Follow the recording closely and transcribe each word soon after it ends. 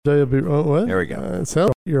What? There we go. It sounds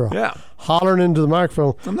like you're hollering into the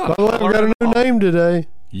microphone. I'm not By the way, we got a new name today.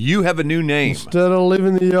 You have a new name. Instead of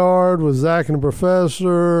Leaving the Yard with Zach and the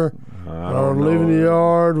Professor, or Leaving the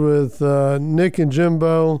Yard with Nick and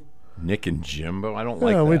Jimbo. Nick and Jimbo? I don't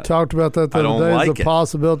like that. Yeah, we talked about that the other day. It's a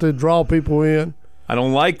possibility to draw people in. I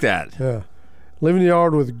don't like that. Yeah. Leaving the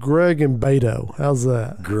Yard with Greg and Beto. How's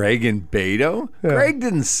that? Greg and Beto? Yeah. Greg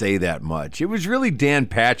didn't say that much. It was really Dan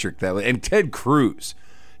Patrick that was, and Ted Cruz.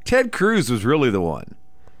 Ted Cruz was really the one.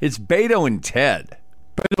 It's Beto and Ted.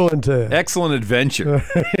 Beto and Ted. Excellent adventure.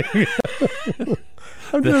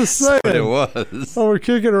 I'm just saying. That's what it was. Oh, we're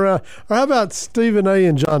kicking around. Or how about Stephen A.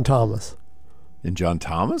 and John Thomas? And John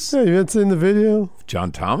Thomas? Yeah, you haven't seen the video?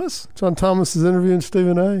 John Thomas? John Thomas is interviewing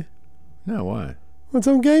Stephen A. No, why? Well, it's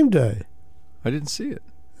on game day. I didn't see it.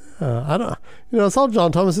 I don't. I saw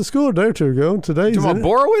John Thomas at school a day or two ago. Today's about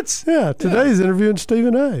Borowitz? Yeah, today's interviewing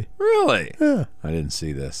Stephen A. Really? Yeah. I didn't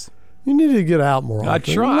see this. You need to get out more often. I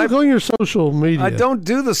try. Look on your social media. I don't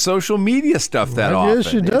do the social media stuff that often. I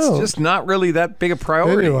guess you don't. It's just not really that big a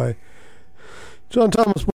priority. Anyway, John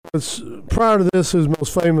Thomas was, prior to this, his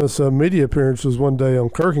most famous media appearance was one day on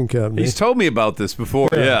Kirk and Company. He's told me about this before,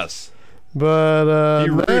 yes. But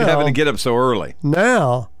you really having to get up so early.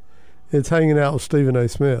 Now, it's hanging out with Stephen A.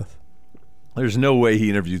 Smith. There's no way he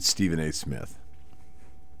interviewed Stephen A. Smith.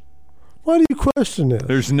 Why do you question this?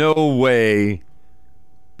 There's no way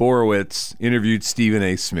Borowitz interviewed Stephen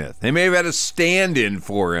A. Smith. They may have had a stand-in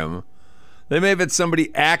for him. They may have had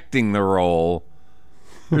somebody acting the role.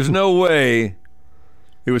 There's no way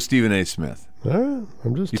it was Stephen A. Smith. All right,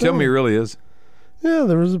 I'm just. You tell me it really is. Yeah,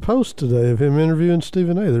 there was a post today of him interviewing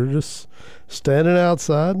Stephen A. They're just standing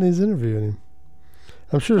outside and he's interviewing him.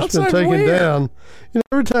 I'm sure it's outside been taken where? down.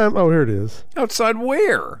 Every time. Oh, here it is. Outside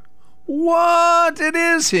where? What? It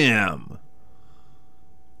is him.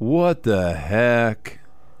 What the heck?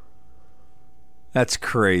 That's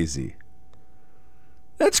crazy.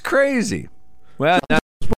 That's crazy. Well, now,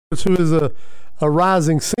 who is a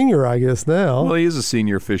rising senior, I guess, now. Well, he is a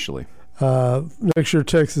senior officially. Next year,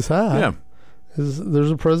 Texas High. Yeah.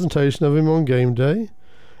 There's a presentation of him on game day,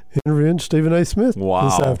 interviewing Stephen A. Smith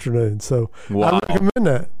this afternoon. So I recommend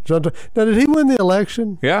that. Now, did he win the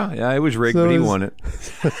election? Yeah, it was rigged, but he won it.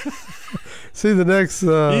 See the next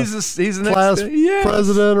he's the class next,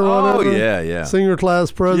 president or whatever? Oh, yeah. Senior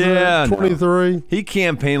class president, 23. No. He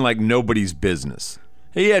campaigned like nobody's business.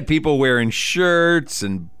 He had people wearing shirts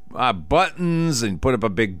and buttons and put up a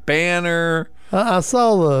big banner. I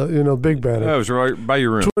saw the big banner. That was right by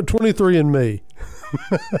your room. 23 and me.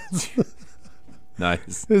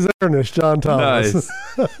 Nice. His Ernest, John Thomas.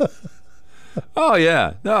 Nice. Oh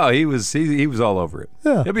yeah, no, he was all over it.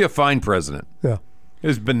 Yeah, he'll be a fine president. Yeah, he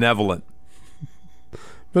was benevolent.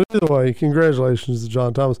 But either way, congratulations to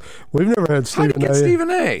John Thomas. We've never had Stephen A. How did you get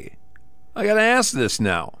Stephen A? I got to ask this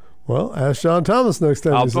now. Well, ask John Thomas next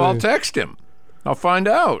time. I'll text him. I'll find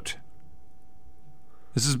out.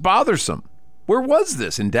 This is bothersome. Where was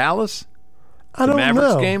this? In Dallas? I don't know. The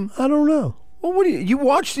Mavericks game? I don't know. Well, what do you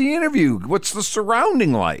watched the interview? What's the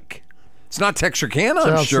surrounding like? It's not Texarkana,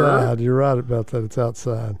 I'm outside. sure. You're right about that. It's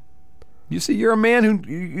outside. You see, you're a man who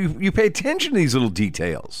you pay attention to these little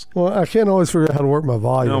details. Well, I can't always figure out how to work my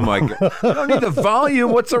volume. Oh, my God. You don't need the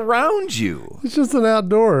volume. What's around you? It's just an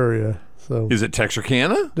outdoor area. So is it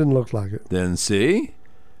Texarkana? Didn't look like it. Then see?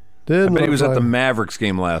 I bet he was at the Mavericks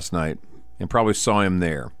game last night and probably saw him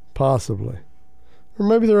there. Possibly. Or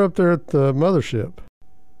maybe they're up there at the mothership.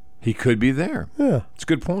 He could be there. Yeah. It's a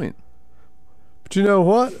good point. But you know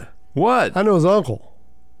what? What? I know his uncle.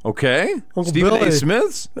 Okay. Uncle Stephen Billy, A.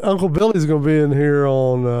 Smith's? Uncle Billy's going to be in here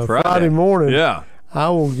on Friday morning. Yeah. I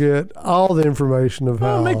will get all the information of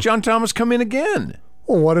how. Make John Thomas come in again.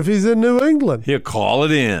 Well, what if he's in New England? He'll call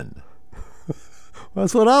it in.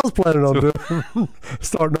 That's what I was planning on doing.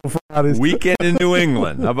 Starting on Fridays. Weekend in New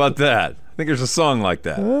England. How about that? I think there's a song like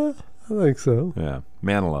that. I think so. Yeah.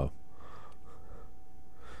 Manilow.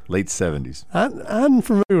 Late 70s. I'm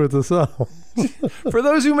familiar with the song. For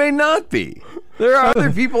those who may not be, there are other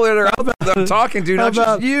people that are out there that I'm talking to, not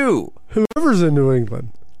just you. Whoever's in New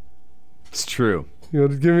England. It's true. You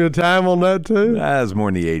want to give me a time on that too? That was more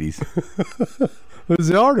in the 80s. Who's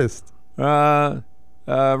the artist? Reba.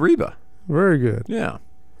 Very good. Yeah.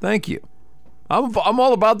 Thank you. I'm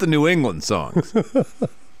all about the New England songs.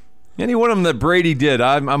 Any one of them that Brady did,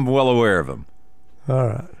 I'm well aware of them. All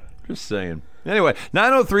right. Just saying. Anyway,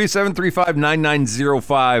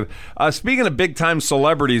 903-735-9905. Speaking of big-time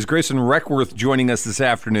celebrities, Grayson Requarth joining us this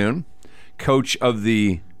afternoon, coach of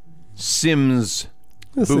the Simms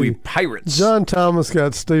Bowie Pirates. John Thomas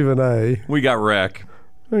got Stephen A. We got Rec.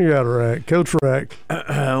 We got Rack. Coach Rack.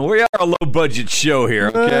 We are a low-budget show here,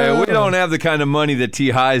 okay? We don't have the kind of money that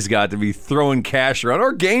T-High's got to be throwing cash around,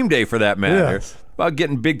 or game day for that matter, Yes. about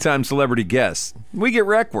getting big-time celebrity guests. We get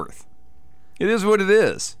Requarth. It is what it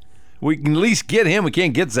is. We can at least get him. We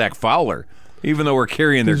can't get Zach Fowler, even though we're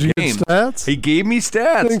carrying their Did you game. get stats? He gave me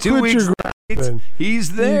stats. Then 2 quit weeks your late. griping.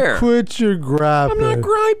 He's there. Quit your griping. I'm not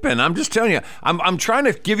griping. I'm just telling you. I'm trying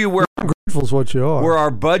to give you where Grateful's what you are. where our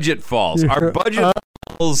budget falls. Our You're budget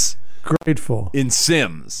falls grateful. in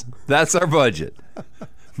Simms. That's our budget.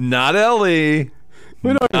 Not L.E.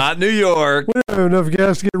 Not New York. We don't have enough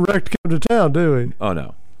gas to get Rack to come to town, do we? Oh,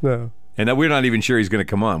 no. No. And we're not even sure he's going to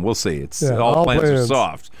come on. We'll see. It's Yeah, all all plans are plans.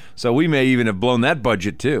 soft. So we may even have blown that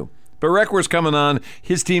budget, too. But Requarth's coming on.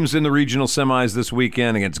 His team's in the regional semis this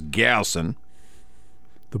weekend against Gowson.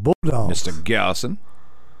 The Bulldogs. Mr. Gowson.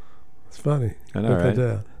 It's funny. I know, Put right? that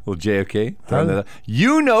down. Little JFK. Throwing that out.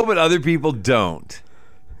 You know, but other people don't.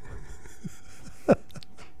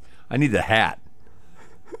 I need the hat.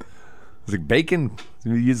 Is it bacon?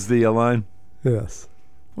 You use the line? Yes.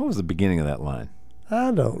 What was the beginning of that line?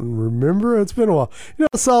 I don't remember. It's been a while. You know,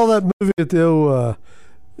 I saw that movie at the old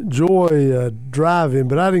Joy drive-in,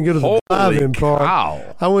 but I didn't go to the Holy drive-in part.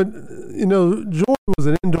 cow. I went, you know, Joy was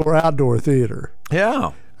an indoor-outdoor theater.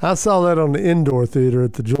 Yeah. I saw that on the indoor theater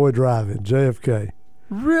at the Joy drive-in, JFK.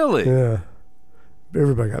 Really? Yeah.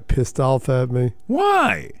 Everybody got pissed off at me.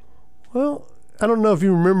 Why? Well, I don't know if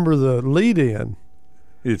you remember the lead-in.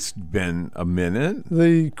 It's been a minute.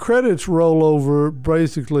 The credits roll over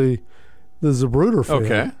basically the Zapruder film.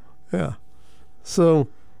 Okay. Yeah. So,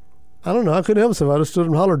 I don't know. I couldn't help myself. I just stood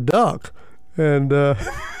and hollered duck. And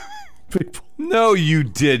people No, you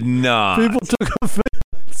did not. took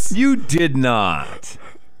offense. You did not.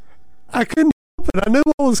 I couldn't help it. I knew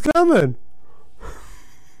what was coming.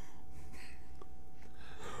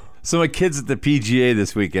 So my kid's at the PGA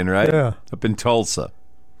this weekend, right? Yeah. Up in Tulsa.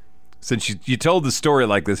 Since you told the story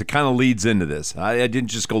like this, it kind of leads into this. I didn't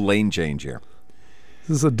just go lane change here. Is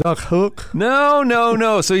this a duck hook?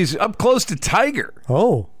 No. So he's up close to Tiger.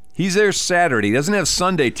 Oh. He's there Saturday. He doesn't have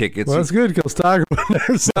Sunday tickets. Well, that's good because Tiger went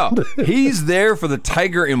there Sunday. No, he's there for the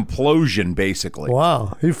Tiger implosion, basically.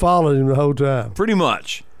 Wow. He followed him the whole time. Pretty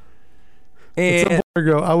much. At some And, point I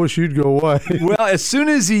go, I wish you'd go away. well, as soon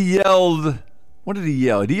as he yelled, what did he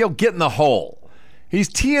yell? He yelled, get in the hole. He's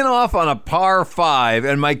teeing off on a par 5,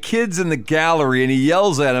 and my kid's in the gallery, and he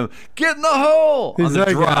yells at him, get in the hole. He's on the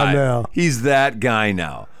that guy drive. now. He's that guy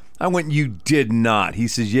now. I went, you did not. He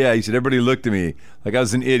says, yeah. He said, everybody looked at me like I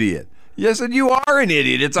was an idiot. Yes, I said, you are an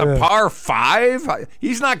idiot. It's a par 5.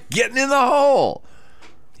 He's not getting in the hole.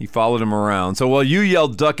 He followed him around. So while you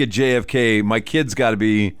yelled duck at JFK, my kid's got to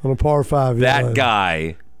be On a par 5. that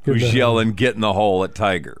guy who's Good yelling get in the hole at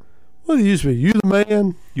Tiger. What did it used to be? You the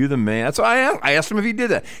man? You the man. That's why I asked him if he did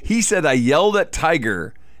that. He said, I yelled at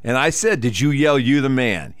Tiger, and I said, did you yell you the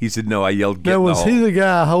man? He said, no, I yelled get Now, in the was hole. he the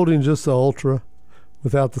guy holding just the Ultra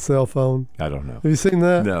without the cell phone? I don't know. Have you seen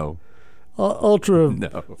that? No. Ultra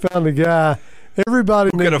No. found a guy. Everybody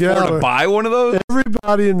in Who the could afford to gallery. buy one of those?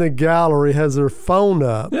 Everybody in the gallery has their phone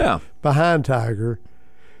up Yeah. behind Tiger,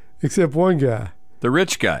 except one guy. The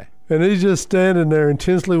rich guy. And he's just standing there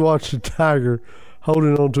intensely watching Tiger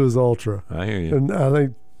holding on to his Ultra. I hear you. And I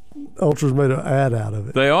think Ultra's made an ad out of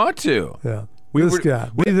it. They ought to. Yeah. We this were- guy.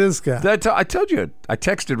 Be this guy. I told you, I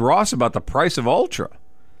texted Ross about the price of Ultra.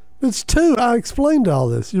 It's 2. I explained all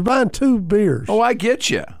this. You're buying 2 beers. Oh, I get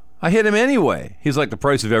you. I hit him anyway. He's like, the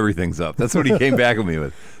price of everything's up. That's what he came back with me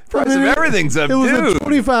with. Price of everything's up, It was dude. a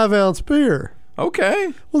 25-ounce beer.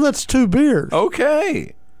 Okay. Well, that's 2 beers.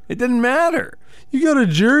 Okay. It didn't matter. You go to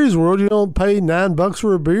Jerry's World, you don't pay $9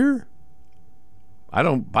 for a beer? I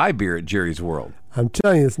don't buy beer at Jerry's World. I'm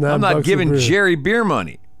telling you, it's $9 I'm not a giving beer. Jerry beer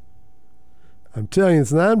money. I'm telling you,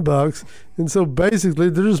 it's $9. And so basically,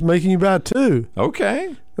 they're just making you buy 2.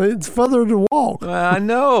 Okay. It's further to walk. I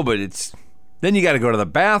know, but it's then you got to go to the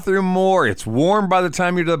bathroom more. It's warm by the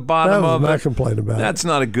time you're to the That bottom was of my it. complaint about That's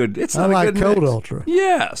not a good. It's I not like a good cold mix. Ultra.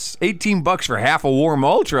 Yes, $18 for half a warm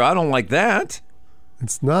Ultra. I don't like that. it.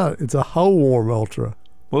 It's not. It's a whole warm Ultra.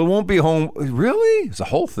 Well, it won't be home. Really? Is the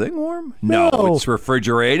whole thing warm? No, No. it's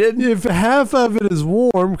refrigerated. If half of it is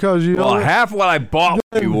warm because you Well, only, half what I bought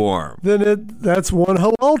would be warm. then that's one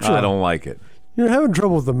whole Ultra. I don't like it. You're having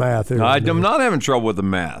trouble with the math here. I'm not having trouble with the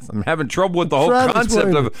math. I'm having trouble with the whole Try to concept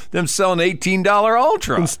explain of them selling $18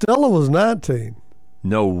 Ultra. And Stella was 19.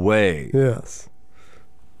 No way. Yes.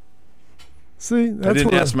 See, that's I didn't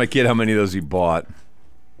what ask my kid how many of those he bought.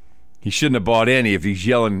 He shouldn't have bought any if he's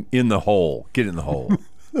yelling in the hole. Get in the hole.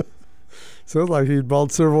 sounds like he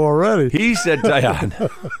bought several already. He said,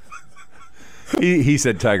 He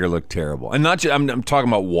said Tiger looked terrible, and not just, I'm talking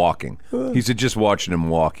about walking. He said just watching him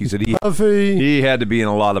walk. He said he had to be in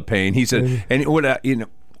a lot of pain. He said, and what I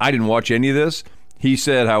didn't watch any of this. He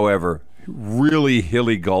said, however, really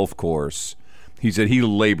hilly golf course. He said he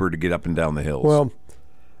labored to get up and down the hills. Well,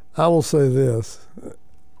 I will say this.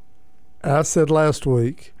 I said last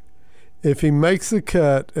week, if he makes the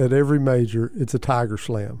cut at every major, it's a Tiger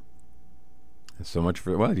Slam. So much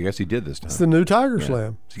for, well, I guess he did this time. It's the new Tiger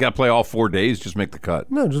Slam. So you got to play all 4 days, just make the cut.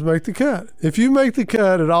 No, just make the cut. If you make the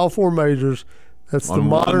cut at all 4 majors, that's the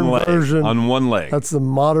modern version. On one leg. That's the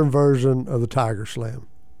modern version of the Tiger Slam.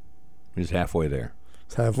 He's halfway there.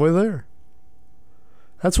 It's halfway there.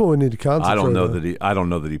 That's what we need to concentrate on. I don't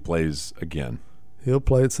know that he plays again. He'll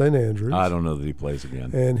play at St. Andrews. I don't know that he plays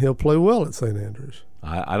again. And he'll play well at St. Andrews.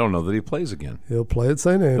 I don't know that he plays again. He'll play at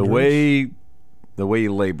St. Andrews. The way he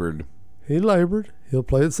labored. He labored. He'll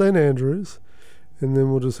play at St. Andrews, and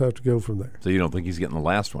then we'll just have to go from there. So you don't think he's getting the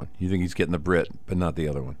last one? You think he's getting the Brit, but not the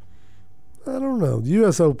other one? I don't know. The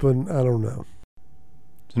U.S. Open, I don't know.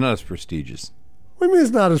 It's not as prestigious. What do you mean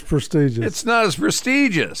it's not as prestigious? It's not as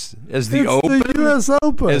prestigious as the Open? The U.S.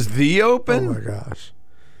 Open. As the Open? Oh, my gosh.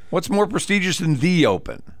 What's more prestigious than the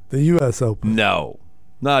Open? The U.S. Open. No.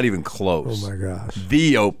 Not even close. Oh, my gosh.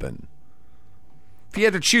 The Open. If you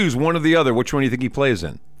had to choose one or the other, which one do you think he plays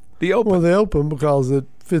in? The Open. Well, the Open because it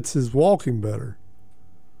fits his walking better.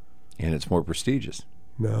 And it's more prestigious.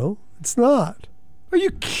 No, it's not. Are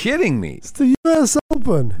you kidding me? It's the U.S.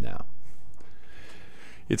 Open. No.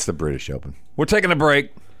 It's the British Open. We're taking a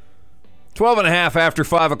break. 12 and a half after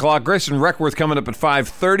 5 o'clock. Grayson Requarth coming up at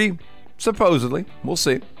 5:30. Supposedly. We'll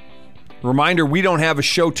see. Reminder, we don't have a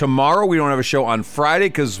show tomorrow. We don't have a show on Friday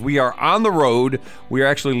because we are on the road. We are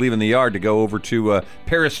actually leaving the yard to go over to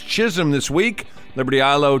Paris Chisholm this week. Liberty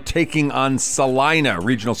ILO taking on Salina.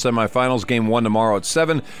 Regional semifinals. Game 1 tomorrow at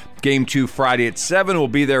 7. Game 2 Friday at 7. We'll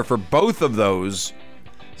be there for both of those.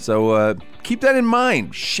 So keep that in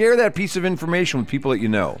mind. Share that piece of information with people that you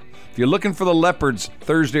know. If you're looking for the Leopards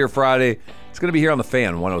Thursday or Friday, it's going to be here on the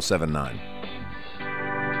Fan 107.9.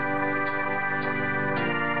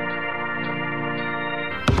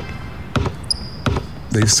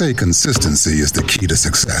 They say consistency is the key to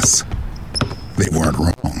success. They weren't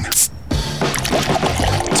wrong.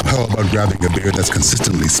 So how about grabbing a beer that's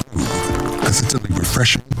consistently smooth, consistently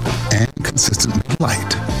refreshing, and consistently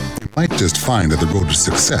light? You might just find that the road to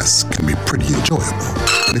success can be pretty enjoyable.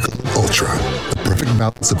 Michelob Ultra, the perfect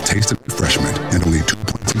balance of taste and refreshment, and only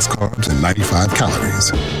 2.6 carbs and 95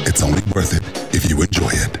 calories. It's only worth it if you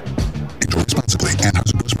enjoy it. Enjoy responsibly.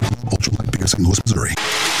 Anheuser-Busch Michelob Ultra Light Beer, St. Louis, Missouri.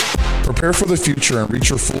 Prepare for the future and reach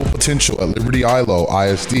your full potential at Liberty ILO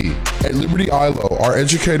ISD. At Liberty ILO, our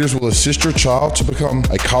educators will assist your child to become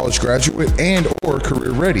a college graduate and or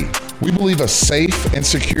career ready. We believe a safe and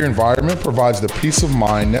secure environment provides the peace of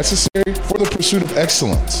mind necessary for the pursuit of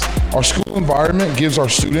excellence. Our school environment gives our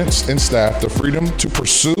students and staff the freedom to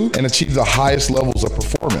pursue and achieve the highest levels of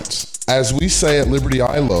performance. As we say at Liberty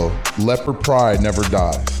ILO, leopard pride never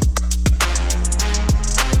dies.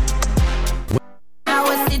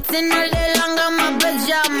 Sitting all day long on my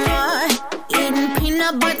pajama, eating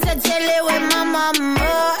peanut butter jelly with my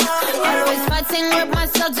mama. Always fighting with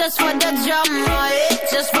myself just for the drama,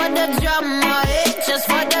 just for the drama, just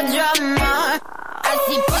for the drama. I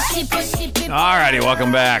see pushy people. All righty,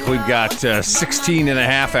 welcome back. We've got 16 and a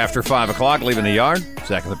half after 5 o'clock, leaving the yard.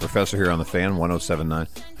 Zach and the Professor here on the Fan 107.9. I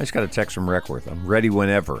just got a text from Requarth. I'm ready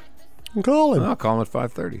whenever. Call him. I'll call him at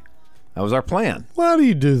 5:30. That was our plan. Why do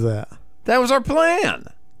you do that? That was our plan.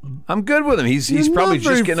 I'm good with him. He's probably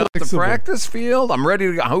just getting off the practice field. I'm ready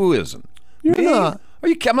to go. Who isn't? You're me? not. Are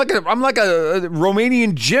you? I'm like a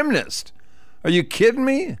Romanian gymnast. Are you kidding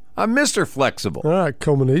me? I'm Mr. Flexible. All right,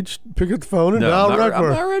 Comaneci, pick up the phone and dial Requarth. I'm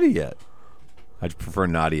not ready yet. I prefer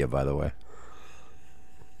Nadia, by the way.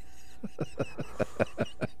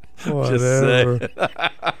 Whatever.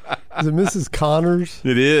 Is it Mrs. Connors?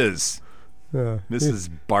 It is. Yeah. Mrs.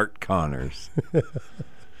 Bart Connors.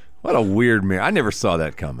 What a weird man. I never saw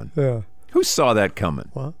that coming. Yeah. Who saw that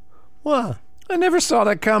coming? What? Why? I never saw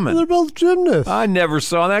that coming. They're both gymnasts. I never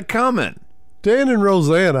saw that coming. Dan and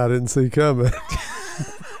Roseanne I didn't see coming.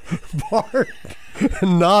 Bart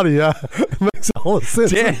and Nadia makes all the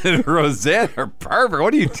sense. Dan and Roseanne are perfect.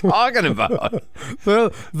 What are you talking about?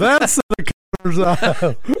 Well, that's the Connors.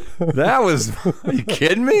 That was, are you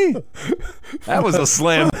kidding me? That was a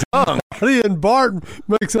slam dunk. Nadia and Bart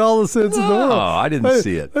makes all the sense in the world. Oh, I didn't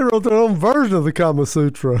see it. They wrote their own version of the Kama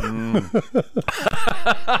Sutra.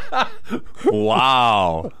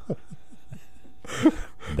 Wow.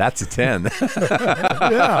 That's a 10.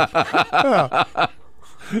 Yeah.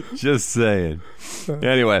 Just saying.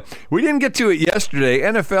 Anyway, we didn't get to it yesterday.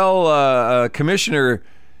 NFL commissioner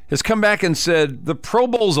has come back and said the Pro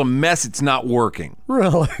Bowl's a mess. It's not working.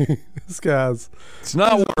 Really? This guy's... It's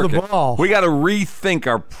not working. The ball. We got to rethink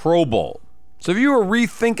our Pro Bowl. So if you were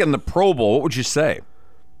rethinking the Pro Bowl, what would you say?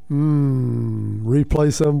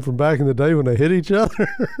 Replay something from back in the day when they hit each other.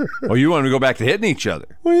 Oh, you want to go back to hitting each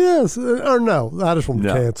other? Well, yes. Or no. I just want to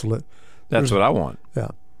cancel it. That's what I want. Yeah.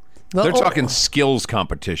 They're talking skills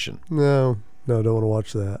competition. No, don't want to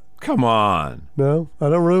watch that. Come on. No, I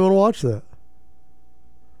don't really want to watch that.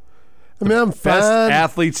 I mean, I'm fine. Best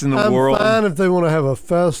athletes in the world. I'm fine if they want to have a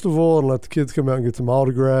festival and let the kids come out and get some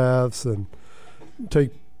autographs and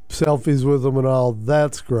take selfies with them and all.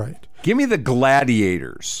 That's great. Give me the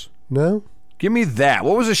Gladiators. No? Give me that.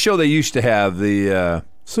 What was the show they used to have? The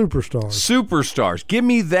Superstars. Give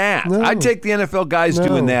me that. No. I'd take the NFL guys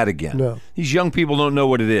doing that again. No. These young people don't know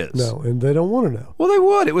what it is. No, and they don't want to know. Well, they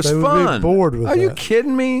would. It was they fun. would be bored with Are you that.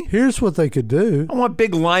 kidding me? Here's what they could do. I want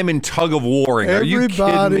big Lyman tug of warring. Are you kidding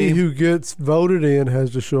me? Everybody who gets voted in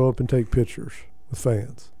has to show up and take pictures with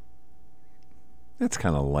fans. That's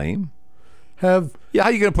kind of lame. Yeah, how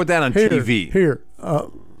are you going to put that on TV? Here,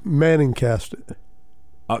 Manning cast it.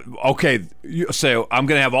 Okay, so I'm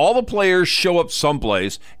going to have all the players show up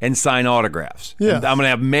someplace and sign autographs. Yeah, I'm going to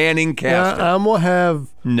have Manning cast it. I'm going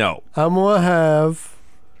to have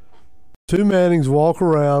two Mannings walk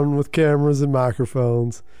around with cameras and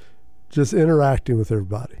microphones, just interacting with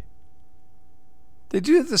everybody. They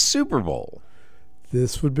do it at the Super Bowl.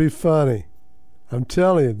 This would be funny. I'm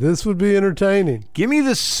telling you, this would be entertaining. Give me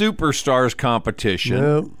the Superstars competition.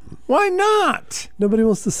 Nope. Why not? Nobody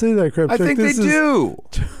wants to see that crap. I think they do.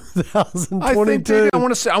 2022. I think they do. I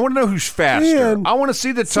want to know who's faster. I want to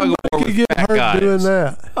see the tug of war with fat guys. Doing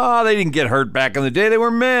that. Oh, they didn't get hurt back in the day. They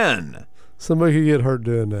were men. Somebody could get hurt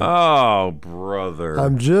doing that. Oh, brother.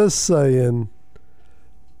 I'm just saying,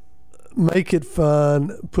 make it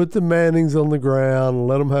fun. Put the Mannings on the ground.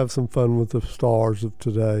 Let them have some fun with the stars of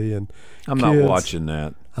today. And I'm kids, not watching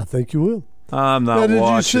that. I think you will. I'm not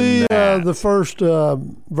watching that. Did you see the first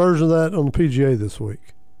version of that on the PGA this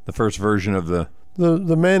week? The first version of the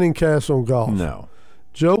Manning cast on golf. No.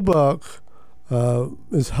 Joe Buck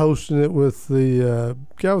is hosting it with the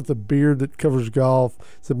guy with the beard that covers golf.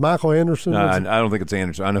 Is it Michael Anderson? No, I don't think it's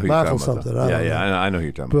Anderson. I know who you're talking about. Something. I know who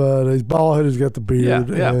you're talking about. But he's bald headed. He's got the beard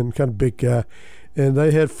and kind of big guy. And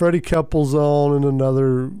they had Freddie Couples on and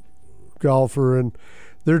another golfer, and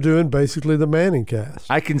they're doing basically the Manning cast.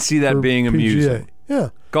 I can see that being amusing. Yeah.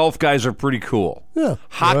 Golf guys are pretty cool. Yeah.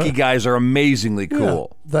 Hockey guys are amazingly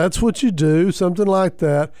cool. Yeah. That's what you do, something like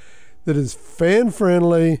that is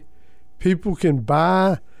fan-friendly. People can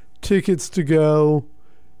buy tickets to go.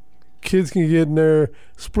 Kids can get in there.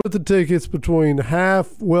 Split the tickets between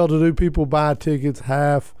half well-to-do people buy tickets,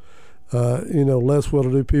 half less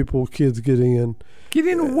well-to-do people, kids get in. Get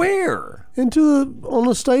in where? On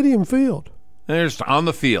a stadium field. They're just on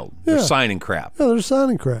the field. Yeah. They're signing crap. Yeah, they're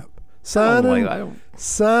signing crap. Signing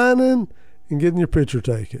and getting your picture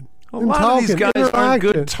taken. A lot of these guys aren't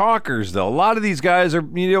good talkers, though. A lot of these guys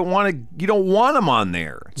you don't want them on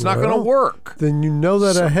there. It's not going to work. Then you know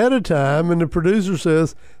that ahead of time, and the producer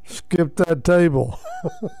says, "Skip that table."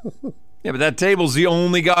 Yeah, but that table's the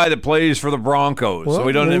only guy that plays for the Broncos, so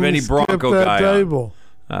we don't have any Bronco guy table.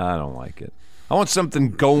 I don't like it. I want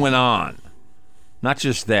something going on, not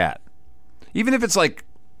just that. Even if it's like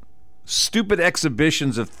stupid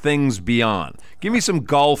exhibitions of things beyond. Give me some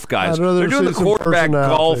golf guys. They're doing the quarterback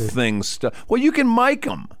golf thing stuff. Well, you can mic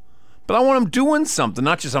them, but I want them doing something,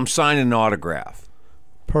 not just I'm signing an autograph.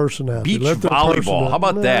 Personality. Beach volleyball. How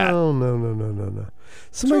about that? No.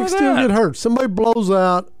 Somebody can still get hurt. Somebody blows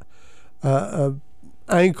out an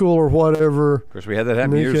ankle or whatever. Of course, we had that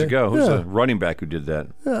happen years ago. Who's a running back who did that?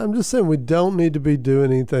 Yeah, I'm just saying we don't need to be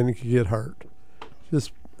doing anything that could get hurt.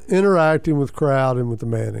 Just interacting with crowd and with the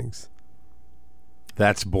Mannings.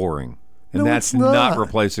 That's boring. And No, that's it's not.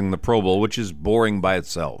 replacing the Pro Bowl, which is boring by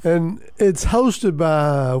itself. And it's hosted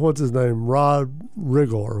by, what's his name, Rod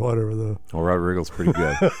Riggle or whatever. Rod Riggle's pretty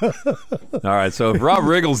good. All right, so if Rob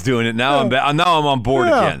Riggle's doing it, now I'm on board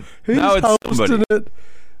again. He's now it's hosting somebody. it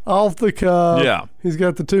off the cuff. Yeah. He's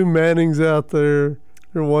got the two Mannings out there.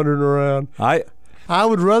 They're wandering around. I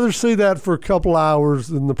would rather see that for a couple hours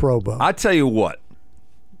than the Pro Bowl. I tell you what,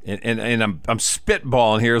 and I'm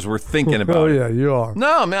spitballing here as we're thinking about Oh, it. yeah, you are.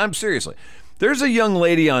 No, man, I'm seriously. There's a young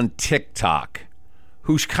lady on TikTok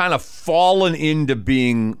who's kind of fallen into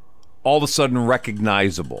being all of a sudden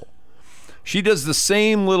recognizable. She does the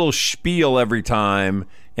same little spiel every time,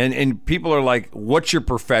 and people are like, what's your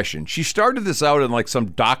profession? She started this out in like some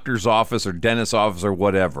doctor's office or dentist's office or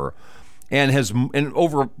whatever, and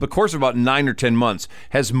over the course of about 9 or 10 months,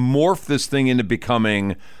 has morphed this thing into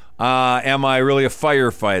becoming, am I really a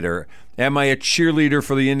firefighter? Am I a cheerleader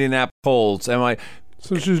for the Indianapolis Colts?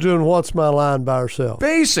 So she's doing What's My Line by herself.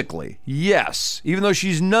 Basically, yes, even though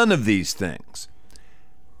she's none of these things.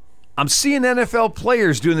 I'm seeing NFL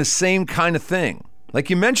players doing the same kind of thing. Like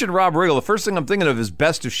you mentioned Rob Riggle, the first thing I'm thinking of is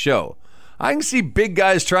Best of Show. I can see big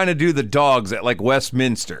guys trying to do the dogs at like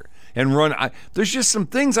Westminster and run. There's just some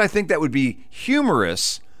things I think that would be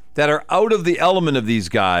humorous that are out of the element of these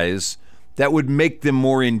guys that would make them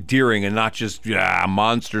more endearing and not just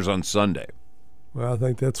monsters on Sunday. Well, I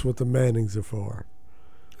think that's what the Mannings are for.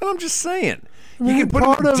 Well, I'm just saying. You can put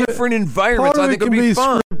them in different environments. I think it would be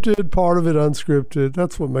fun. Part of it can be scripted, part of it unscripted.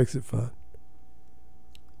 That's what makes it fun.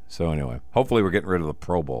 So anyway, hopefully we're getting rid of the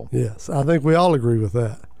Pro Bowl. Yes, I think we all agree with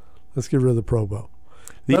that. Let's get rid of the Pro Bowl.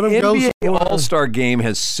 The NBA All-Star Game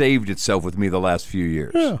has saved itself with me the last few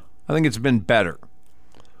years. Yeah. I think it's been better.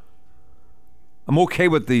 I'm okay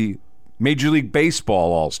with the Major League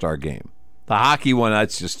Baseball All-Star Game. The hockey one,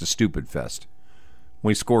 that's just a stupid fest.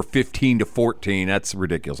 When we score 15-14, that's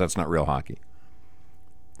ridiculous. That's not real hockey.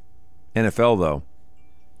 NFL, though,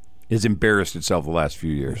 has embarrassed itself the last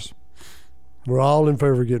few years. We're all in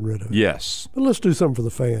favor of getting rid of it. Yes. But let's do something for the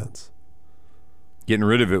fans. Getting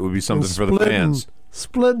rid of it would be something for the fans.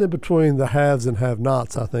 Splitting it between the haves and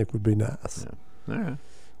have-nots, I think, would be nice. Yeah. All right.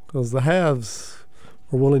 Because the haves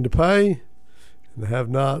are willing to pay, and the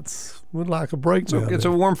have-nots would like a break now. It's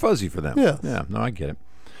a warm fuzzy for them. Yes. Yeah, no, I get it.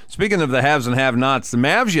 Speaking of the haves and have-nots, the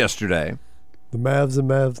Mavs yesterday. The Mavs and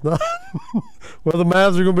Mavs-not. Well, the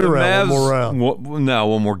Mavs are going to be around one more round.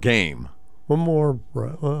 One more game. One more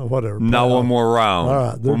round. Whatever. No, one more round. All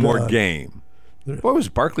right. One more game. What was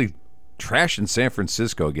Barkley trashing San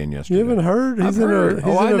Francisco again yesterday? You haven't heard? He's in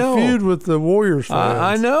a feud with the Warriors fans.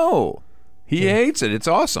 I know. He hates it. It's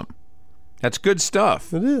awesome. That's good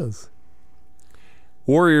stuff. It is.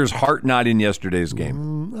 Warriors' heart not in yesterday's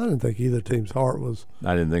game. I didn't think either team's heart was.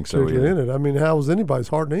 I didn't think so in either. it. I mean, how was anybody's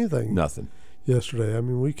heart in anything? Nothing. Yesterday. I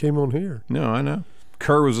mean, we came on here. No, I know.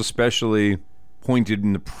 Kerr was especially pointed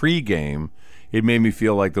in the pregame. It made me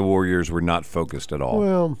feel like the Warriors were not focused at all.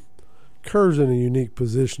 Well, Kerr's in a unique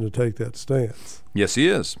position to take that stance. Yes, he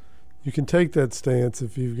is. You can take that stance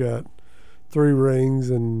if you've got 3 rings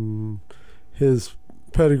and his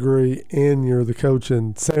pedigree and you're the coach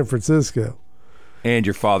in San Francisco. And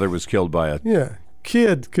your father was killed by a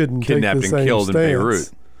Kid couldn't kidnapped take the and same killed stance. in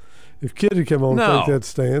Beirut. If Kid had come on and take that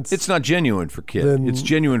stance, it's not genuine for Kid. It's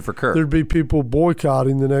genuine for Kerr. There'd be people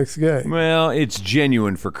boycotting the next game. Well, it's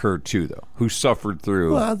genuine for Kerr too, though, who suffered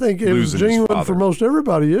through. Well, I think it was genuine for most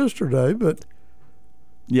everybody yesterday, but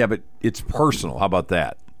yeah, but it's personal. How about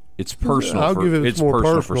that? It's personal. I'll give it it's more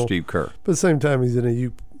personal personal for Steve Kerr. But at the same time, he's in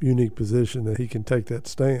a unique position that he can take that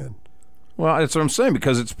stand. Well, that's what I'm saying,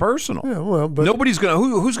 because it's personal. Yeah, well, but nobody's gonna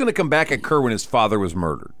who's gonna come back at Kerr when his father was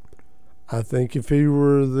murdered. I think if he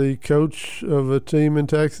were the coach of a team in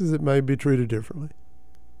Texas, it may be treated differently.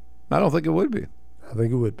 I don't think it would be. I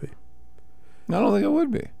think it would be. I don't think it would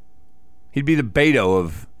be. He'd be the Beto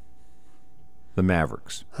of the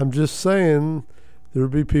Mavericks. I'm just saying there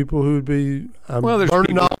would be people who would be, there's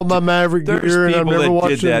burning all my Maverick gear and I'm never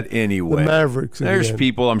watching that anyway. The Mavericks again. There's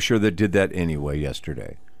people, I'm sure, that did that anyway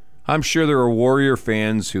yesterday. I'm sure there are Warrior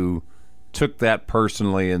fans who took that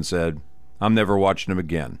personally and said, I'm never watching them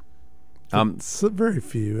again. It's very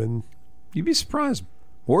few. And you'd be surprised.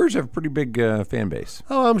 Warriors have a pretty big fan base.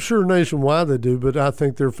 Oh, I'm sure nationwide they do, but I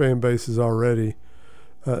think their fan base is already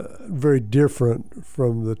very different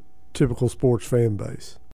from the typical sports fan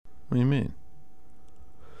base. What do you mean?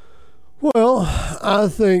 Well, I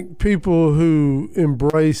think people who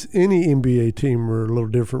embrace any NBA team are a little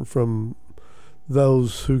different from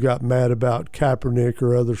those who got mad about Kaepernick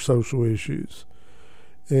or other social issues.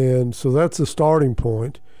 And so that's a starting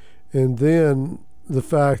point. And then the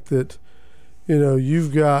fact that,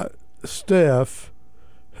 you've got Steph,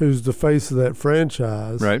 who's the face of that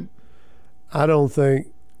franchise. Right. I don't think,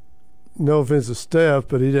 no offense to Steph,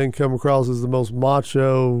 but he didn't come across as the most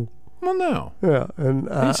macho. Well, no. Yeah. And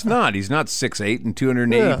he's not. He's not 6'8" and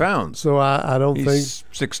 280 pounds. So I don't think. He's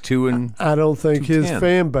 6'2" and I don't think 210. his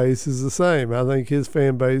fan base is the same. I think his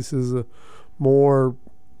fan base is a more,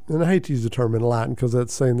 and I hate to use the term enlightened because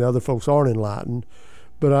that's saying the other folks aren't enlightened,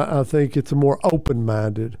 but I think it's a more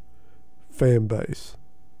open-minded fan base.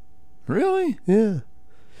 Really? Yeah.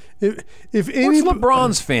 If any, what's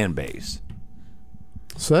LeBron's fan base?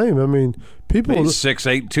 Same. I mean, people. He's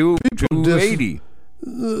 6'8", 280.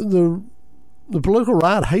 The political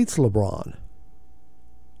right hates LeBron.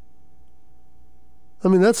 I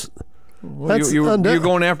mean, that's you're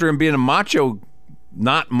going after him being a macho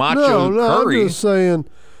not macho Curry. I'm just saying,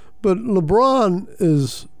 but LeBron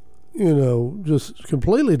is, just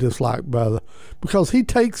completely disliked because he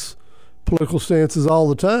takes political stances all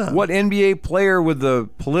the time. What NBA player with the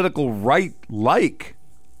political right like?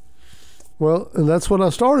 Well, and that's what I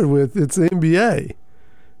started with. It's the NBA.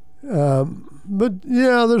 But,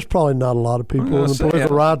 yeah, there's probably not a lot of people in the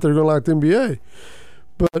political right that are going to like the NBA.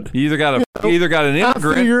 But you either got an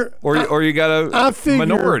immigrant or you got a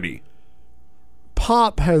minority.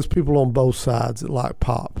 Pop has people on both sides that like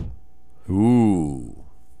Pop. Ooh.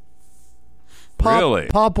 Really?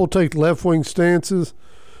 Pop will take left-wing stances,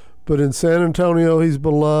 but in San Antonio he's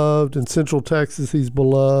beloved. In Central Texas he's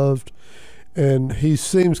beloved. And he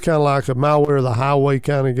seems kind of like a my way or the highway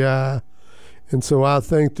kind of guy. And so I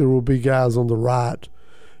think there will be guys on the right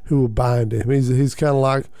who will bind him. He's kind of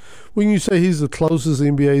like, when you say he's the closest the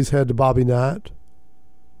NBA's had to Bobby Knight?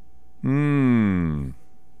 No.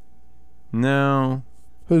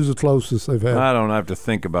 Who's the closest they've had? I don't have to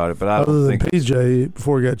think about it, but Other than PJ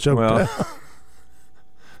before he got choked out.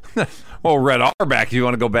 Well, Red Auerbach, if you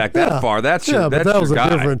want to go back that far, that's your guy. But that was a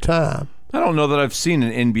different time. I don't know that I've seen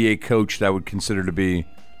an NBA coach that I would consider to be.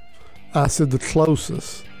 I said the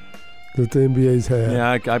closest that the NBA's had.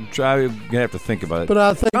 Yeah, I'm going to have to think about it. But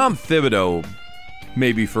I think Tom Thibodeau,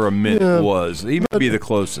 maybe for a minute, was. He may be the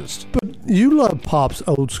closest. But you love Pop's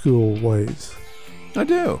old school ways. I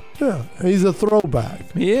do. Yeah, he's a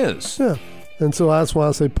throwback. He is. Yeah, and so that's why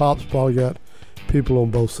I say Pop's probably got people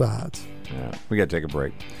on both sides. Yeah, we got to take a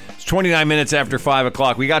break. It's 29 minutes after 5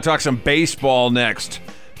 o'clock. We got to talk some baseball next.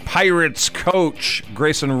 Pirates coach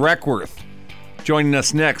Grayson Requarth joining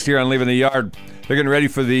us next here on Leaving the Yard. They're getting ready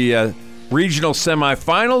for the regional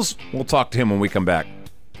semifinals. We'll talk to him when we come back.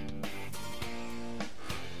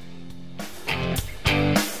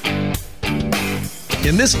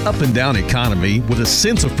 In this up-and-down economy, with a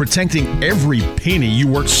sense of protecting every penny you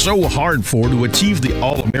worked so hard for to achieve the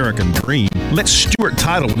all-American dream, let Stewart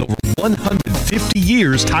Title, with over 150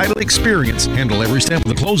 years title experience, handle every step of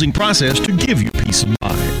the closing process to give you peace of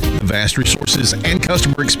mind. The vast resources and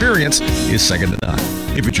customer experience is second to none.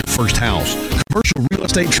 If it's your first house, commercial real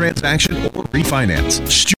estate transaction, or refinance,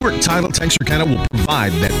 Stewart Title Texarkana will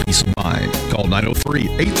provide that peace of mind. Call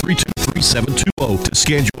 903-832-3720 to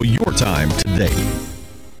schedule your time today.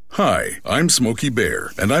 Hi, I'm Smokey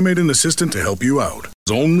Bear, and I made an assistant to help you out.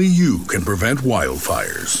 Only you can prevent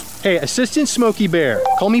wildfires. Hey, Assistant Smokey Bear.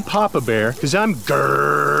 Call me Papa Bear, because I'm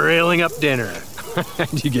grilling up dinner.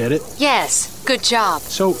 Do you get it? Yes, good job.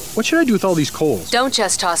 So, what should I do with all these coals? Don't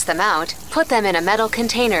just toss them out. Put them in a metal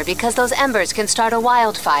container because those embers can start a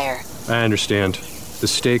wildfire. I understand. The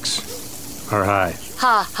stakes are high.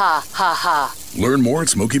 Ha, ha, ha, ha. Learn more at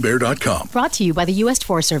SmokeyBear.com. Brought to you by the U.S.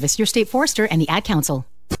 Forest Service, your state forester, and the Ad Council.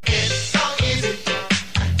 It's so easy.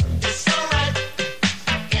 It's so right.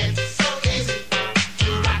 It's so easy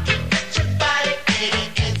to rock it with your body, baby.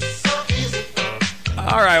 It's so easy.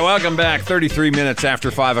 All right, welcome back. 33 minutes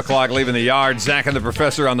after 5 o'clock, Leaving the Yard. Zach and the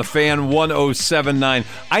Professor on the Fan 107.9.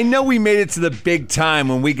 I know we made it to the big time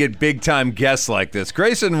when we get big-time guests like this.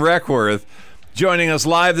 Grayson Requarth joining us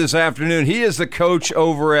live this afternoon. He is the coach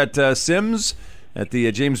over at Simms at the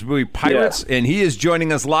James Bowie Pirates, and he is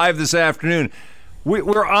joining us live this afternoon.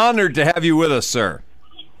 We're honored to have you with us, sir.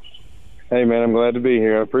 Hey, man, I'm glad to be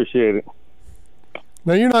here. I appreciate it.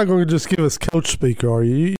 Now, you're not going to just give us coach speak, are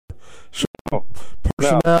you? Show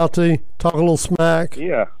personality, talk a little smack.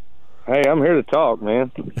 Yeah. Hey, I'm here to talk,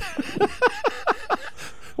 man.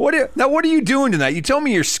 What are you doing tonight? You told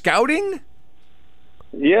me you're scouting?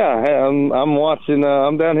 Yeah, hey, I'm watching.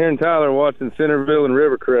 I'm down here in Tyler watching Centerville and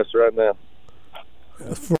Rivercrest right now.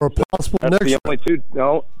 For a possible That's next. the only two.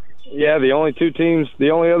 No, yeah, the only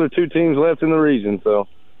other two teams left in the region. So.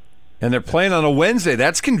 And they're playing on a Wednesday.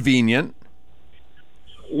 That's convenient.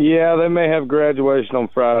 Yeah, they may have graduation on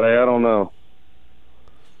Friday. I don't know.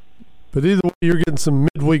 But either way, you're getting some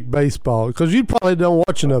midweek baseball because you probably don't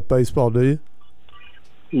watch enough baseball, do you?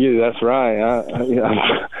 Yeah, that's right.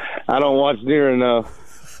 I don't watch near enough.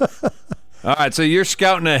 All right, so you're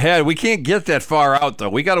scouting ahead. We can't get that far out, though.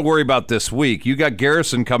 We got to worry about this week. You got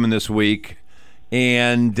Garrison coming this week,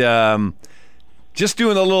 and just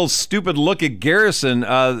doing a little stupid look at Garrison,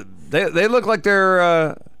 they look like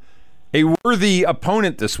they're a worthy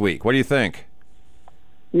opponent this week. What do you think?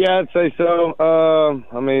 Yeah, I'd say so.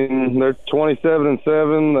 I mean, they're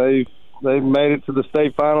 27-7. They've made it to the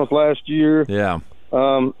state finals last year. Yeah.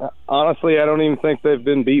 Honestly, I don't even think they've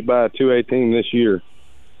been beat by a 2A team this year.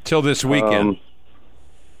 Till this weekend.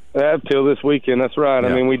 Till this weekend, that's right. Yeah.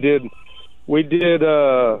 I mean, we did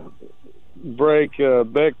break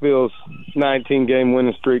Beckville's 19-game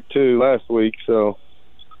winning streak too last week. So,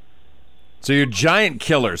 So you're giant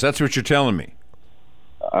killers. That's what you're telling me.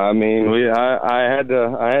 I mean, I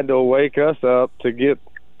had to wake us up to get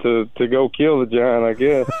to go kill the giant, I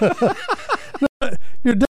guess.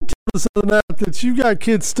 Your dad told us the other night that you've got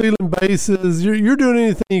kids stealing bases. You're doing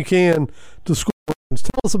anything you can to score runs.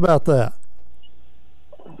 Tell us about that.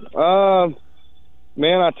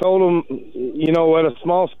 Man, I told them, at a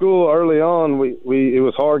small school early on, it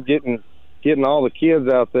was hard getting all the kids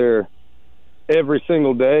out there every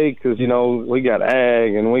single day because, we got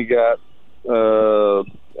ag and we got,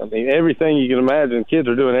 everything you can imagine. Kids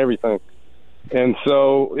are doing everything. And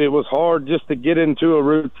so it was hard just to get into a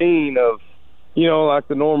routine of, like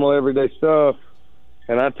the normal everyday stuff.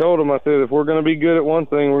 And I told them, I said, if we're going to be good at one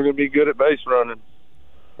thing, we're going to be good at base running.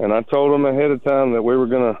 And I told them ahead of time that we were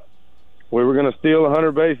going to steal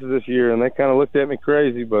 100 bases this year. And they kind of looked at me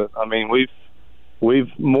crazy, but I mean,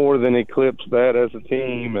 we've more than eclipsed that as a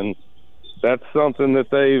team. And that's something that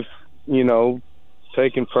they've,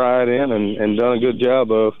 taken pride in and done a good job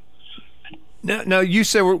of. Now you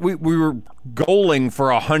said we were goaling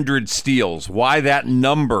for 100 steals. Why that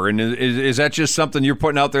number? And is that just something you're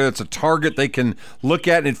putting out there that's a target they can look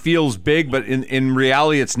at and it feels big, but in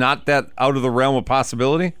reality it's not that out of the realm of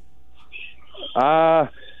possibility? I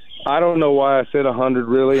don't know why I said 100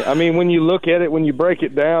 really. I mean, when you look at it, when you break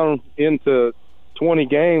it down into 20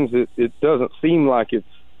 games, it doesn't seem like it's,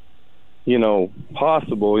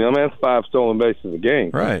 possible. I mean, that's 5 stolen bases a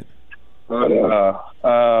game. Right. But,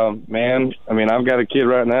 man, I mean, I've got a kid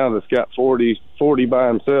right now that's got 40 by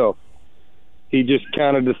himself. He just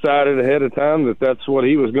kind of decided ahead of time that that's what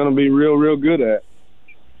he was going to be real, real good at.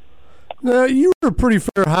 Now, you were a pretty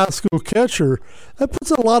fair high school catcher. That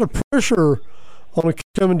puts a lot of pressure on a kid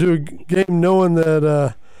coming to a game knowing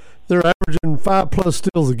that they're averaging 5+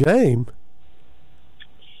 steals a game.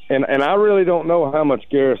 And I really don't know how much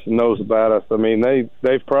Garrison knows about us. I mean,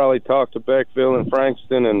 they've probably talked to Beckville and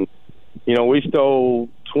Frankston, and we stole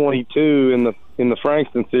 22 in the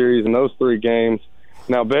Frankston series in those 3 games.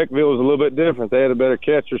 Now Beckville was a little bit different; they had a better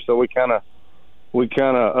catcher, so we kind of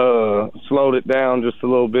slowed it down just a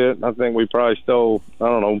little bit. I think we probably stole, I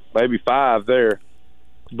don't know, maybe 5 there,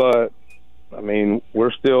 but. I mean,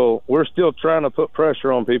 we're still trying to put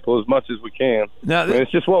pressure on people as much as we can. Now,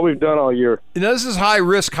 it's just what we've done all year. Now, this is high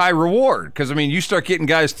risk, high reward because I mean, you start getting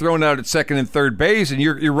guys thrown out at second and third base, and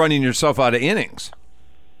you're running yourself out of innings.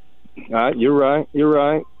 You're right.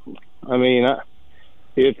 I mean,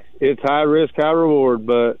 it's high risk, high reward,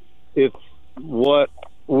 but it's what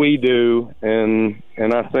we do, and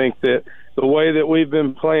I think that the way that we've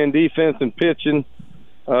been playing defense and pitching.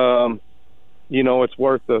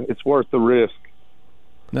 It's worth the risk.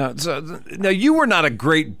 Now you were not a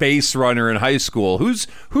great base runner in high school.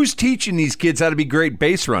 Who's teaching these kids how to be great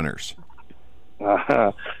base runners?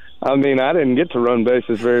 I mean, I didn't get to run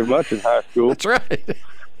bases very much in high school. That's right.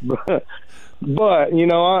 But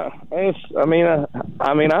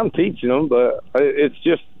I'm teaching them, but it's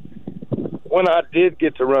just when I did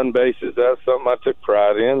get to run bases, that's something I took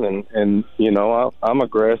pride in, and I'm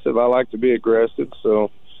aggressive. I like to be aggressive,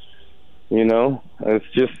 so. It's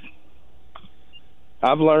just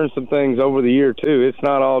I've learned some things over the year too. It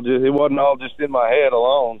wasn't all just in my head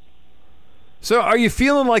alone. So are you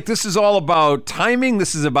feeling like this is all about timing?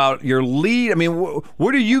 This is about your lead? I mean,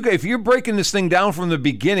 what are you, if you're breaking this thing down from the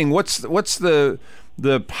beginning, what's the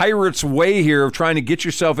Pirates' way here of trying to get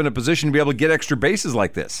yourself in a position to be able to get extra bases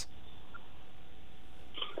like this?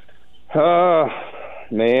 We've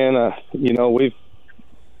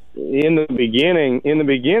in the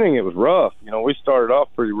beginning it was rough. We started off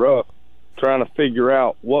pretty rough trying to figure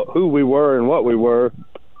out who we were and what we were.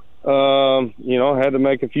 Had to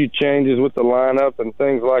make a few changes with the lineup and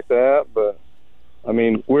things like that, but I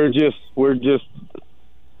mean, we're just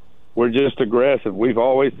aggressive. We've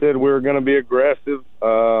always said we were going to be aggressive.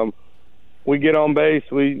 We get on base,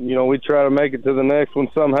 we try to make it to the next one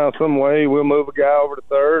somehow, some way. We'll move a guy over to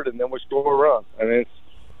third and then we score a run. And it's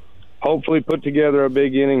hopefully put together a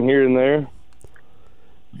big inning here and there.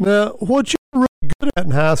 Now, what you were really good at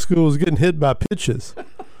in high school is getting hit by pitches.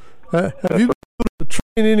 Have you been able to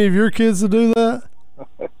train any of your kids to do that?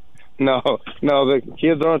 No, the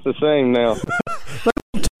kids aren't the same now. They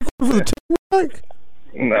don't take one for the team, like?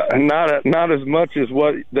 No, not as much as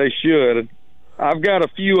what they should. I've got a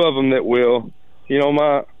few of them that will.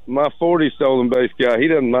 My 40 stolen base guy, he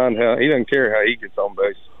doesn't care how he gets on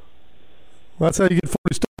base. Well, that's how you get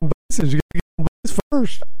 40 stolen bases. You got to get on base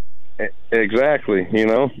first. Exactly.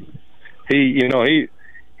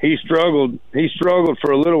 He struggled. He struggled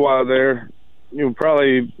for a little while there.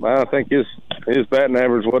 Probably I think his batting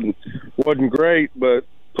average wasn't great, but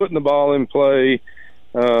putting the ball in play,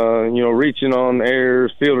 reaching on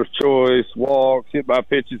errors, fielder's choice, walks, hit by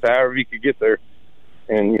pitches, however he could get there.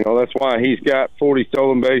 And, that's why he's got 40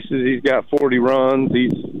 stolen bases. He's got 40 runs.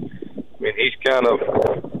 He's kind of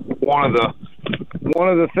one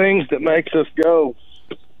of the things that makes us go.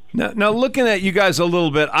 Now, looking at you guys a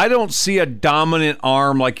little bit, I don't see a dominant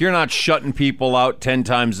arm. Like, you're not shutting people out 10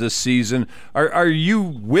 times this season. Are you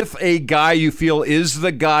with a guy you feel is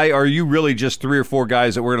the guy, or are you really just 3 or 4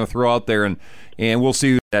 guys that we're going to throw out there and we'll see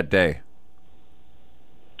you that day?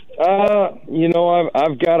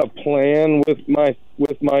 I've got a plan with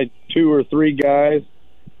my 2 or 3 guys.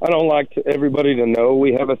 I don't like everybody to know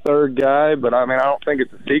we have a third guy, but I don't think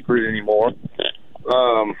it's a secret anymore.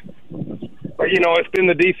 But it's been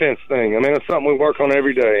the defense thing. It's something we work on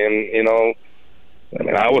every day, and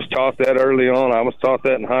I was taught that early on. I was taught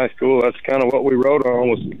that in high school. That's kind of what we wrote on,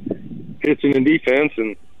 was pitching and defense,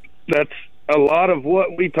 and that's a lot of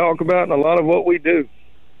what we talk about and a lot of what we do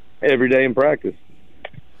every day in practice.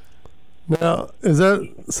 Now, is that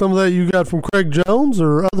some of that you got from Craig Jones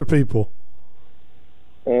or other people?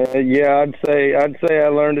 Yeah, I'd say I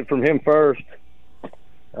learned it from him first.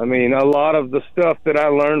 A lot of the stuff that I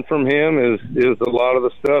learned from him is a lot of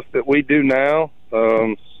the stuff that we do now.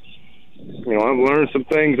 I've learned some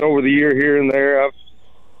things over the year here and there.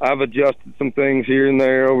 I've adjusted some things here and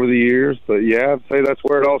there over the years, but yeah, I'd say that's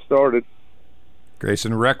where it all started.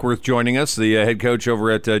 Grayson Requarth joining us, the head coach over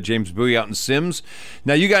at James Bowie out in Simms.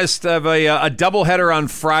 Now, you guys have a doubleheader on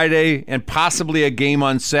Friday and possibly a game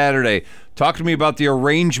on Saturday. Talk to me about the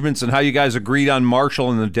arrangements and how you guys agreed on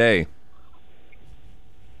Marshall in the day.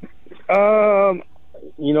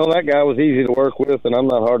 That guy was easy to work with, and I'm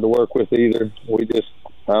not hard to work with either. We just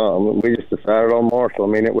decided on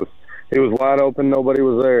Marshall. It was wide open. Nobody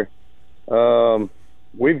was there.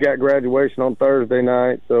 We've got graduation on Thursday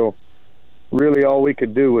night, so really all we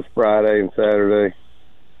could do was Friday and Saturday.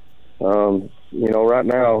 Right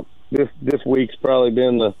now, this week's probably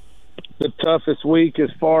been the toughest week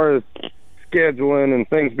as far as scheduling and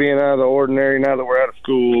things being out of the ordinary now that we're out of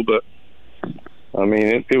school, but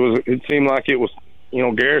it seemed like it was,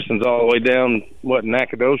 Garrison's all the way down,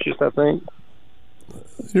 Nacogdoches, I think.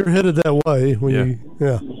 You're headed that way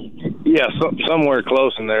Yeah, somewhere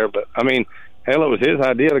close in there, but hell, it was his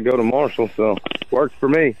idea to go to Marshall, so it worked for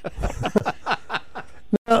me.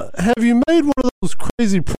 Now, have you made one of those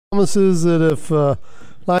crazy promises that if,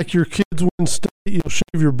 your kids win state, you'll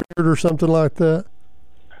shave your beard or something like that?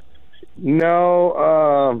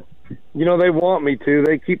 No, they want me to.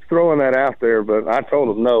 They keep throwing that out there, but I told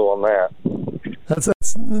them no on that. That's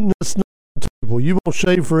not acceptable. You won't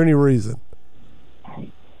shave for any reason.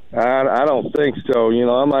 I don't think so.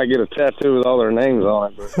 I might get a tattoo with all their names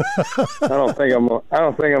on it, but I don't think I'm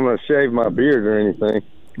going to shave my beard or anything.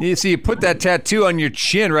 You see, you put that tattoo on your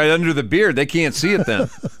chin right under the beard. They can't see it then.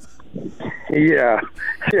 Yeah.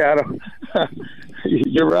 I don't.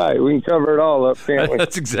 You're right. We can cover it all up, can't we?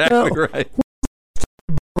 That's exactly right.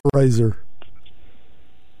 Razor.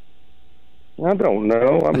 I don't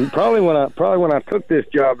know. Probably when I took this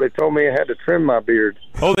job, they told me I had to trim my beard.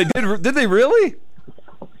 Oh, they did? Did they really?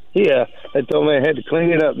 Yeah, they told me I had to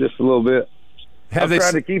clean it up just a little bit. I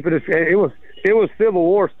tried to keep it. It was Civil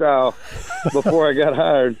War style before I got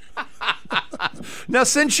hired. Now,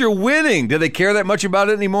 since you're winning, do they care that much about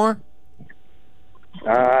it anymore?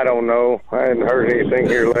 I don't know. I hadn't heard anything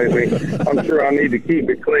here lately. I'm sure I need to keep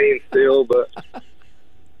it clean still, but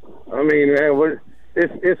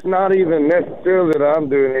it's not even necessarily that I'm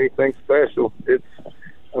doing anything special.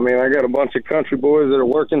 I got a bunch of country boys that are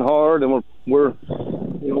working hard, and we're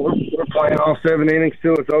playing all 7 innings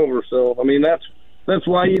till it's over. So that's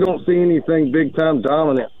why you don't see anything big time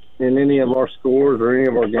dominant in any of our scores or any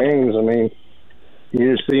of our games.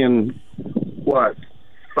 You're seeing 5-4,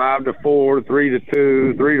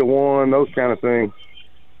 3-2, 3-1, those kind of things.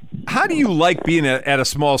 How do you like being at a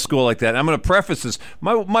small school like that? I'm going to preface this.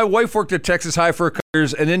 My wife worked at Texas High for a couple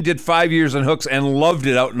years and then did 5 years in Hooks and loved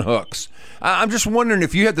it out in Hooks. I'm just wondering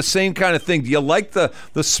if you had the same kind of thing. Do you like the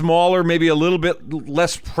smaller, maybe a little bit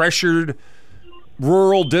less pressured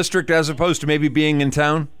rural district as opposed to maybe being in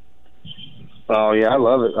town? Oh, yeah, I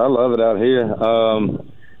love it. I love it out here.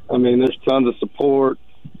 There's tons of support.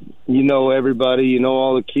 Everybody,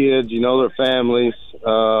 all the kids, their families.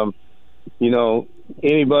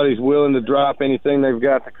 Anybody's willing to drop anything they've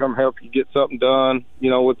got to come help you get something done,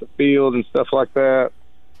 with the field and stuff like that.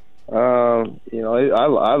 I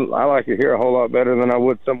like it here a whole lot better than I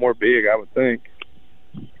would somewhere big, I would think.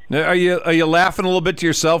 Now, are you laughing a little bit to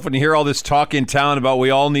yourself when you hear all this talk in town about we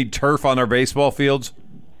all need turf on our baseball fields?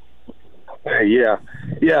 Yeah,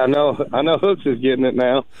 I know Hooks is getting it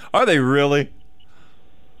now. Are they really?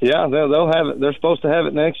 Yeah, they'll have it. They're supposed to have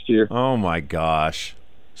it next year. Oh my gosh!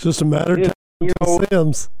 It's just a matter of time.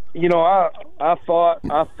 Simms. I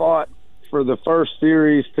fought for the first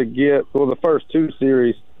series to get, the first two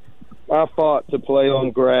series. I fought to play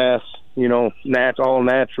on grass, all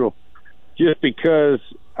natural, just because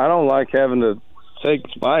I don't like having to take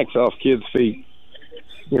spikes off kids' feet.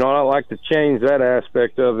 I don't like to change that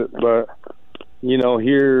aspect of it, but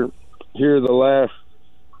here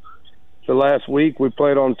the last week we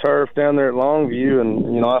played on turf down there at Longview,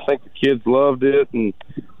 and I think the kids loved it, and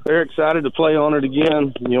they're excited to play on it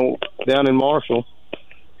again. Down in Marshall.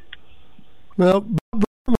 Well, Bob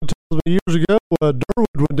Berman told me years ago,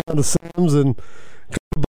 Durwood went down to Simms and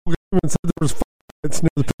called the ball game and said there was fights near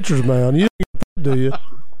the pitcher's mound. You didn't get that, do you?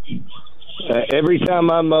 Every time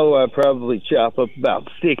I mow, I probably chop up about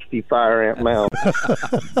 60 fire ant mounds.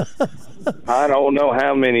 I don't know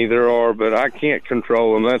how many there are, but I can't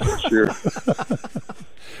control them, that's for sure.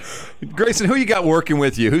 Grayson, who you got working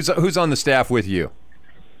with you? Who's on the staff with you?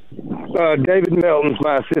 David Melton's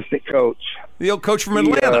my assistant coach. The old coach from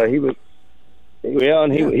Atlanta. He was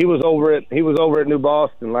over at New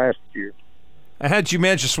Boston last year. How'd you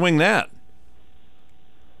manage to swing that?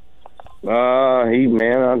 He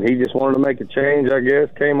just wanted to make a change, I guess.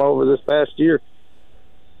 Came over this past year.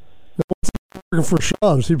 What's he working for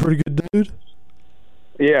Sean? Is he a pretty good dude?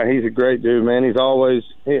 Yeah, he's a great dude, man. He's always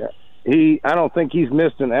I don't think he's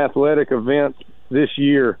missed an athletic event this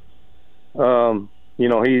year. He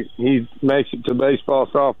makes it to baseball,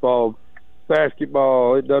 softball,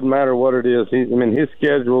 basketball. It doesn't matter what it is. His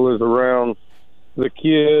schedule is around the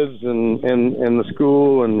kids and the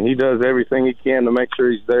school, and he does everything he can to make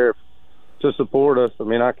sure he's there to support us.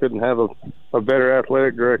 I couldn't have a better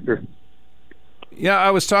athletic director. Yeah, I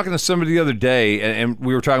was talking to somebody the other day, and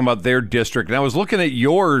we were talking about their district, and I was looking at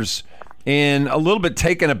yours and a little bit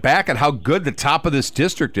taken aback at how good the top of this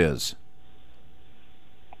district is.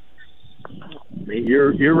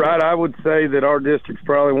 You're right. I would say that our district's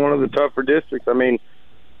probably one of the tougher districts.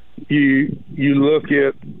 You look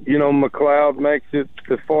at, McLeod makes it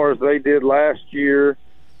as far as they did last year.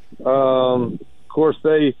 Of course,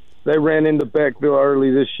 they ran into Beckville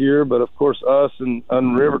early this year, but of course us and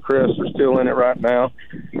Rivercrest are still in it right now.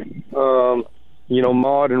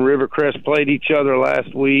 Maud and Rivercrest played each other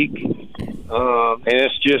last week, and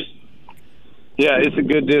it's just, it's a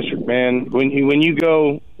good district, man. When you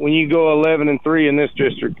go 11-3 in this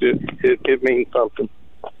district, it means something.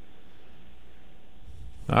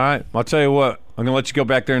 All right, I'll tell you what. I'm going to let you go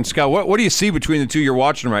back there and scout. What do you see between the two you're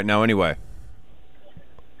watching right now, anyway?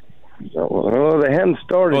 Well, they hadn't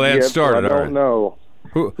started yet. So I don't know.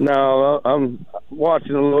 No, I'm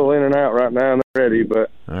watching a little in and out right now. I'm not ready, but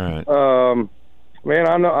all right. Man,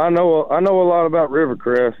 I know a lot about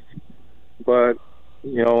Rivercrest, but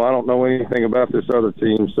I don't know anything about this other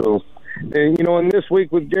team. So, and this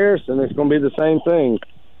week with Garrison, it's going to be the same thing.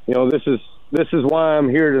 This is why I'm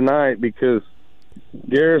here tonight, because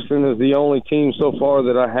Garrison is the only team so far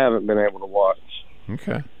that I haven't been able to watch.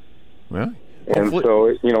 Okay. Well, and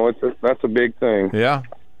so that's a big thing. Yeah.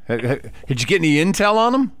 Did you get any intel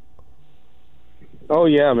on them? Oh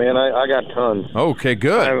yeah, man. I got tons. Okay,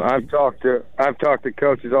 good. I've talked to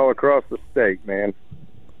coaches all across the state, man.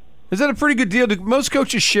 Is that a pretty good deal? Do most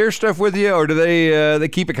coaches share stuff with you, or do they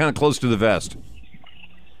keep it kind of close to the vest?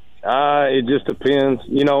 It just depends.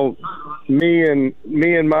 Me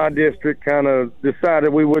and my district kind of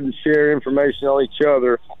decided we wouldn't share information on each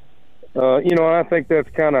other. And I think that's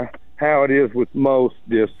kind of how it is with most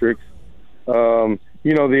districts.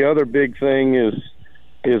 The other big thing is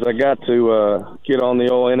I got to get on the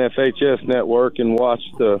old NFHS network and watch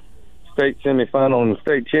the state semifinal and the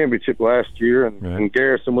state championship last year, and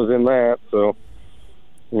Garrison was in that. So,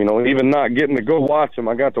 even not getting to go watch them,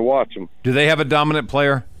 I got to watch them. Do they have a dominant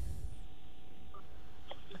player?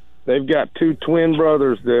 They've got two twin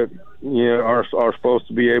brothers that are supposed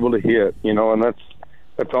to be able to hit. And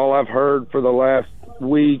that's all I've heard for the last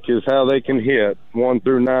week is how they can hit 1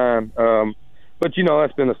 through 9. But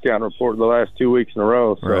that's been a scouting report the last 2 weeks in a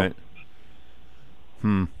row. So. Right.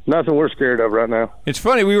 Nothing we're scared of right now. It's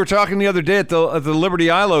funny. We were talking the other day at the Liberty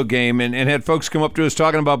ILO game, and had folks come up to us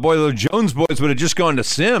talking about, boy, those Jones boys would have just gone to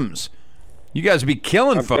Simms. You guys would be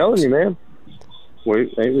killing folks. I'm telling you, man.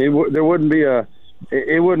 There wouldn't be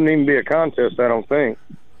it wouldn't even be a contest, I don't think.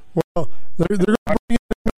 Well, they're going to bring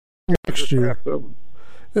it next year.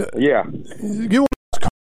 Yeah. Get one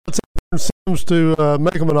of those Simms to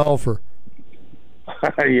make them an offer.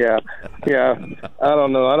 yeah. I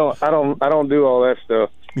don't know. I don't do all that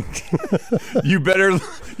stuff. You better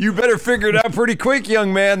figure it out pretty quick,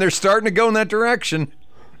 young man. They're starting to go in that direction.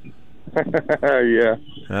 Yeah.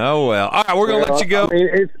 Oh, well. All right, we're going to let you go. I mean,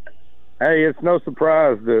 it's no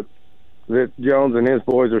surprise that Jones and his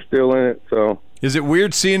boys are still in it. So is it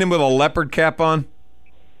weird seeing him with a leopard cap on?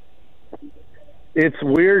 It's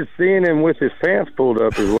weird seeing him with his pants pulled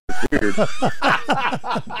up. Is what's weird.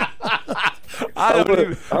 I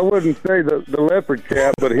wouldn't say the leopard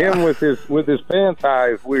cap, but him with his pants high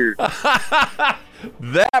is weird.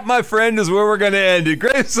 That, my friend, is where we're going to end it.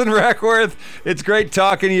 Grayson Requarth, it's great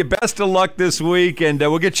talking to you. Best of luck this week, and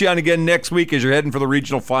we'll get you on again next week as you're heading for the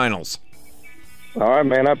regional finals. All right,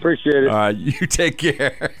 man. I appreciate it. All right, you take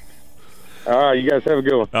care. All right, you guys have a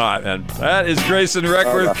good one. All right, man. That is Grayson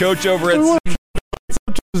Requarth, coach over at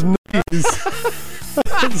his knees.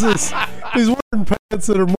 He's wearing pants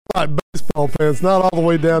that are more like baseball pants, not all the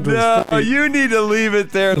way down to his feet. You need to leave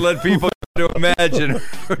it there and let people to imagine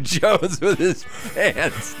Jones with his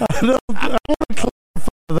pants. I want to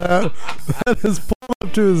clarify that is pulled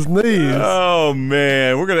up to his knees. Oh,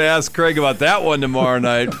 man. We're going to ask Craig about that one tomorrow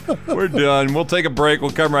night. We're done. We'll take a break.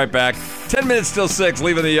 We'll come right back. 10 minutes till 6,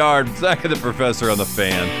 leaving the yard. Zach and the Professor on the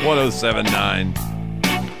Fan, 107.9.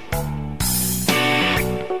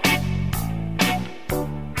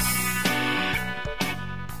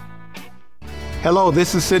 Hello,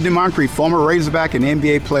 this is Sidney Moncrief, former Razorback and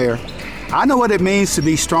NBA player. I know what it means to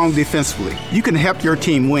be strong defensively. You can help your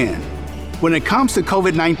team win. When it comes to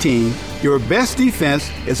COVID-19, your best defense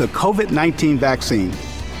is a COVID-19 vaccine.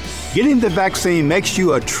 Getting the vaccine makes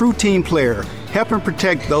you a true team player, helping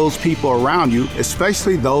protect those people around you,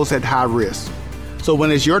 especially those at high risk. So when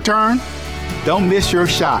it's your turn, don't miss your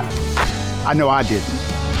shot. I know I didn't.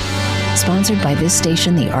 Sponsored by this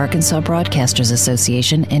station, the Arkansas Broadcasters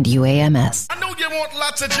Association, and UAMS. I know you want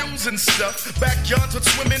lots of Jews and stuff. Backyards with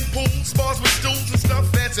swimming pools, bars with stools and stuff.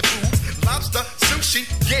 Fancy foods, lobster, sushi,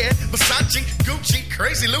 yeah, Versace, Gucci,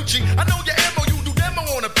 crazy Lucci. I know you ammo, you do demo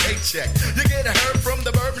on a paycheck. You get a herb from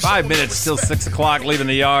the barber shop. 5 minutes till 6 o'clock, leaving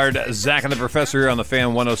the yard. Zach and the Professor here on the Fan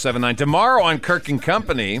 107.9. Tomorrow on Kirk and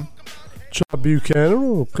Company, Chop Buchanan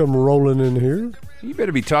will come rolling in here. You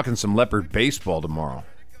better be talking some Leopard baseball tomorrow.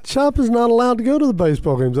 Chop is not allowed to go to the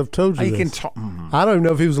baseball games. I've told you this. I don't even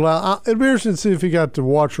know if he was allowed. It'd be interesting to see if he got to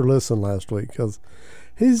watch or listen last week, because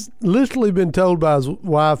he's literally been told by his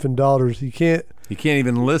wife and daughters he can't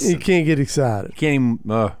even listen. He can't get excited. He can't even.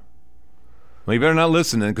 Well, you better not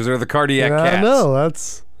listen then, because they're the cardiac cats. I know.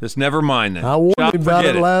 That's. Just never mind then. I warned him about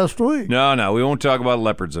it last week. No, we won't talk about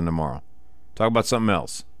leopards in tomorrow. Talk about something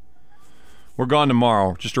else. We're gone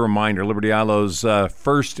tomorrow. Just a reminder, Liberty Ilo's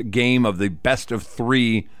first game of the best of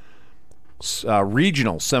 3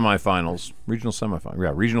 regional semifinals. Regional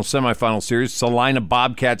semifinal series. Salina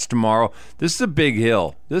Bobcats tomorrow. This is a big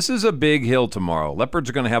hill. Tomorrow. Leopards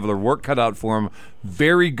are going to have their work cut out for them.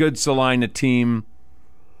 Very good Salina team.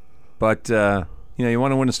 But, you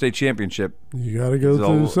want to win a state championship. You got to go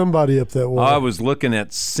through somebody up that way. I was looking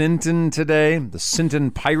at Sinton today. The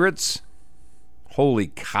Sinton Pirates.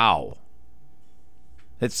 Holy cow.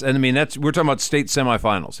 We're talking about state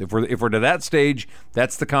semifinals. If we're to that stage,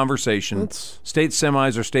 that's the conversation. State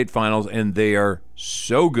semis or state finals, and they are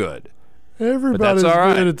so good. Everybody's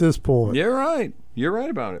good at this point. You're right. You're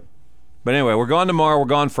right about it. But anyway, we're gone tomorrow. We're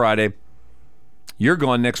gone Friday. You're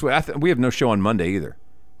gone next week. We have no show on Monday either.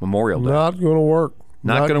 Memorial Day. Not going to work.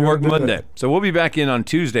 Not going to work Monday. So we'll be back in on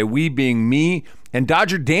Tuesday. We being me, and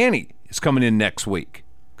Dodger Danny is coming in next week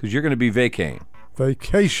because you're going to be vacating.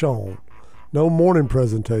 Vacation. No morning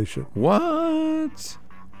presentation. What?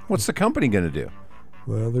 What's the company going to do?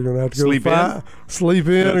 Well, they're going to have to go sleep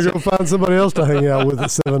in or go find somebody else to hang out with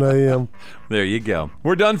at 7 a.m. There you go.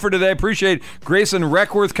 We're done for today. Appreciate Grayson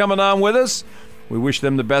Requarth coming on with us. We wish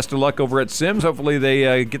them the best of luck over at Simms. Hopefully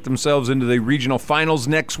they get themselves into the regional finals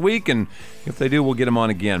next week, and if they do, we'll get them on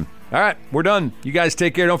again. All right, we're done. You guys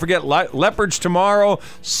take care. Don't forget, Leopards tomorrow,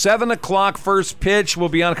 7 o'clock first pitch. We'll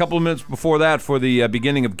be on a couple of minutes before that for the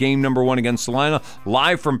beginning of game number 1 against Salina,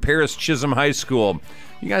 live from Paris Chisholm High School.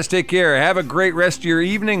 You guys take care. Have a great rest of your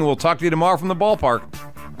evening. We'll talk to you tomorrow from the ballpark.